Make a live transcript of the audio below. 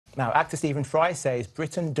Now, actor Stephen Fry says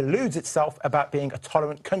Britain deludes itself about being a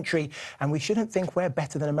tolerant country, and we shouldn't think we're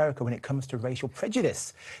better than America when it comes to racial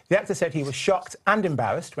prejudice. The actor said he was shocked and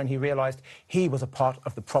embarrassed when he realised he was a part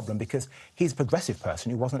of the problem because he's a progressive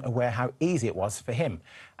person who wasn't aware how easy it was for him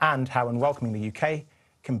and how unwelcoming the UK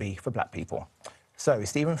can be for black people. So, is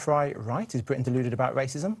Stephen Fry right? Is Britain deluded about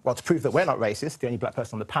racism? Well, to prove that we're not racist, the only black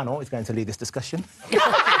person on the panel is going to lead this discussion. Come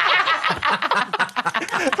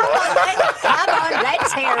on,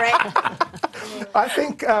 let's hear it. I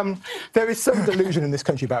think there is some delusion in this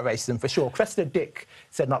country about racism, for sure. Cressida Dick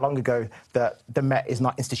said not long ago that the Met is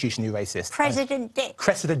not institutionally racist. President Dick.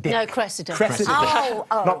 Cressida Dick. No, Cressida. Cressida Dick.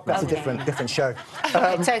 Oh, That's okay. a different show.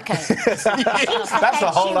 It's OK. That's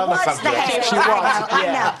a whole other subject. She was, I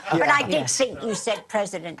know. yeah. But I did think you said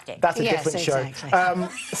President Dick. That's a different show.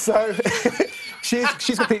 So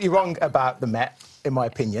she's completely wrong about the Met, in my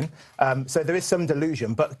opinion. So there is some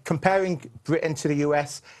delusion, but comparing Britain to the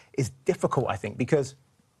US is difficult, I think, because,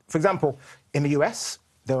 for example, in the US,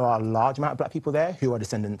 there are a large amount of black people there who are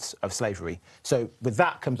descendants of slavery. So with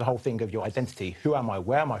that comes the whole thing of your identity. Who am I?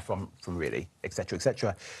 Where am I from really? Et cetera, et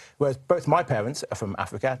cetera. Whereas both my parents are from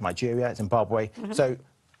Africa, Nigeria, Zimbabwe. So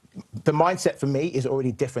the mindset for me is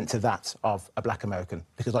already different to that of a black American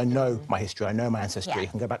because I know my history, I know my ancestry. I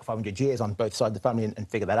can go back 500 years on both sides of the family and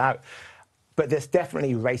figure that out. But there's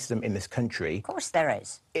definitely racism in this country. Of course there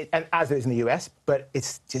is. And as there is in the US, but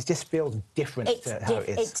it just feels different to how it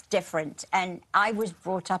is. It's different. And I was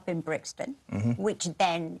brought up in Brixton, which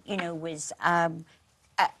then, you know, was a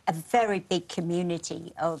very big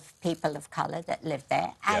community of people of colour that lived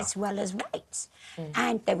there, as well as whites.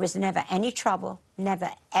 And there was never any trouble,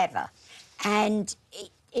 never, ever. And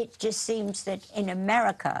it just seems that in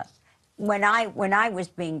America, when I was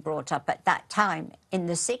being brought up at that time, in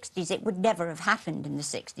the 60s, it would never have happened in the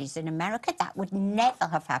 60s. In America, that would never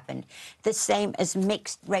have happened. The same as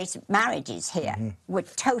mixed-race marriages here were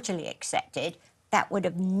totally accepted. That would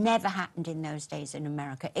have never happened in those days in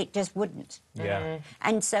America. It just wouldn't. Yeah.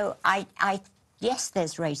 And so yes,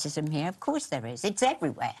 there's racism here. Of course there is. It's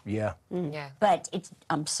everywhere. Yeah. Yeah. But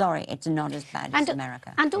I'm sorry, it's not as bad as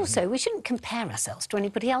America. And also, we shouldn't compare ourselves to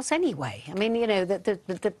anybody else anyway. I mean, you know,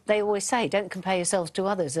 they always say, don't compare yourselves to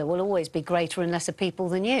others. There will always be greater and lesser people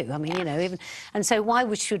than you. I mean, you know, even... And so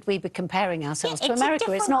why should we be comparing ourselves to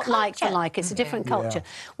America? It's not like for like. It's a different culture.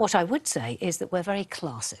 What I would say is that we're very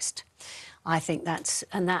classist. I think that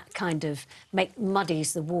kind of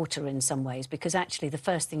muddies the water in some ways, because actually the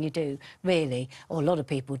first thing you do, really, or a lot of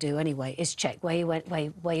people do anyway, is check where you went,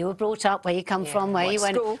 where you were brought up, where you come from, where you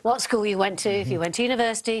went, what school you went to, if you went to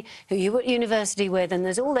university, who you were at university with, and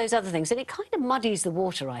there's all those other things, and it kind of muddies the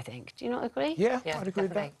water, I think. Do you not agree? Yeah, I'd agree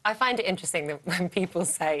with that. I find it interesting that when people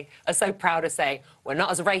are so proud of saying, we're not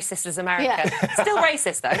as racist as America, still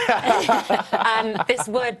racist though. And this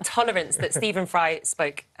word tolerance that Stephen Fry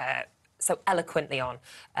spoke so eloquently on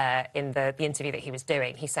in the interview that he was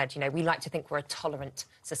doing. He said, you know, we like to think we're a tolerant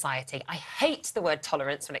society. I hate the word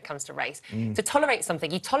tolerance when it comes to race. To tolerate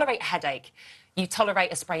something, you tolerate a headache, you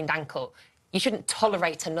tolerate a sprained ankle. You shouldn't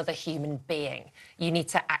tolerate another human being. You need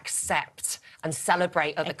to accept and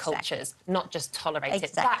celebrate other cultures, not just tolerate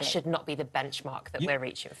it. That should not be the benchmark that we're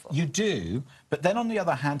reaching for. You do, but then on the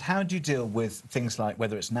other hand, how do you deal with things like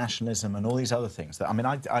whether it's nationalism and all these other things? That I mean,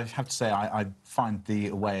 I have to say, I find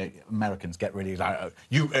the way Americans get really like,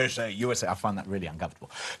 USA, USA, I find that really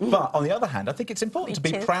uncomfortable. But on the other hand, I think it's important to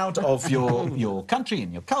be proud of your country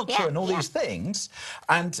and your culture and all these things.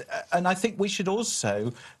 And I think we should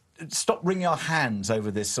also stop wringing our hands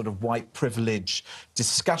over this sort of white privilege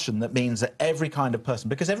discussion that means that every kind of person,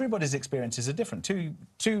 because everybody's experiences are different.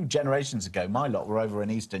 Two generations ago, my lot were over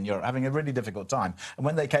in Eastern Europe having a really difficult time, and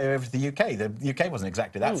when they came over to the UK wasn't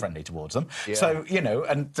exactly that friendly towards them. So, you know,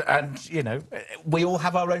 and you know, we all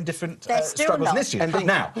have our own different struggles and issues. And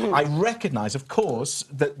now, I recognise, of course,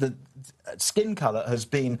 that the skin colour has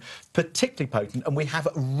been particularly potent, and we have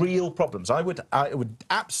real problems. I would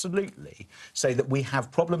absolutely say that we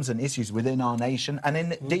have problems and issues within our nation, and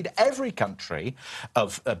indeed every country,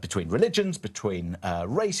 of between religions, between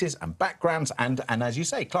races and backgrounds, and as you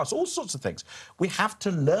say, class, all sorts of things. We have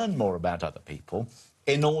to learn more about other people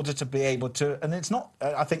in order to be able to, and it's not,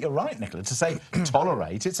 I think you're right, Nicola, to say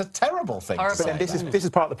tolerate, it's a terrible thing to say. But this is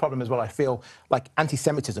part of the problem as well, I feel, like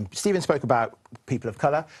anti-Semitism. Stephen spoke about people of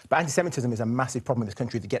colour, but anti-Semitism is a massive problem in this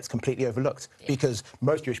country that gets completely overlooked because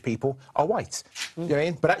most Jewish people are white. You know what I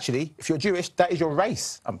mean? But actually, if you're Jewish, that is your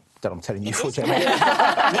race. I'm telling you, it is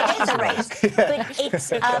a race,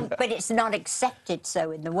 but it's not accepted so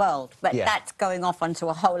in the world. But that's going off onto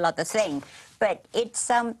a whole other thing. But it's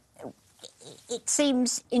it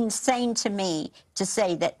seems insane to me to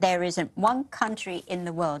say that there isn't one country in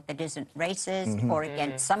the world that isn't racist or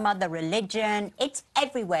against some other religion. It's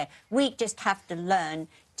everywhere. We just have to learn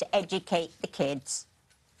to educate the kids,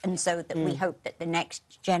 and so that we hope that the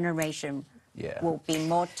next generation will be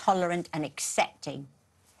more tolerant and accepting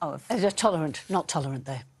of... Tolerant, not tolerant,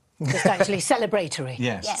 though. Just actually celebratory.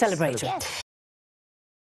 Yes. Celebratory. Yes.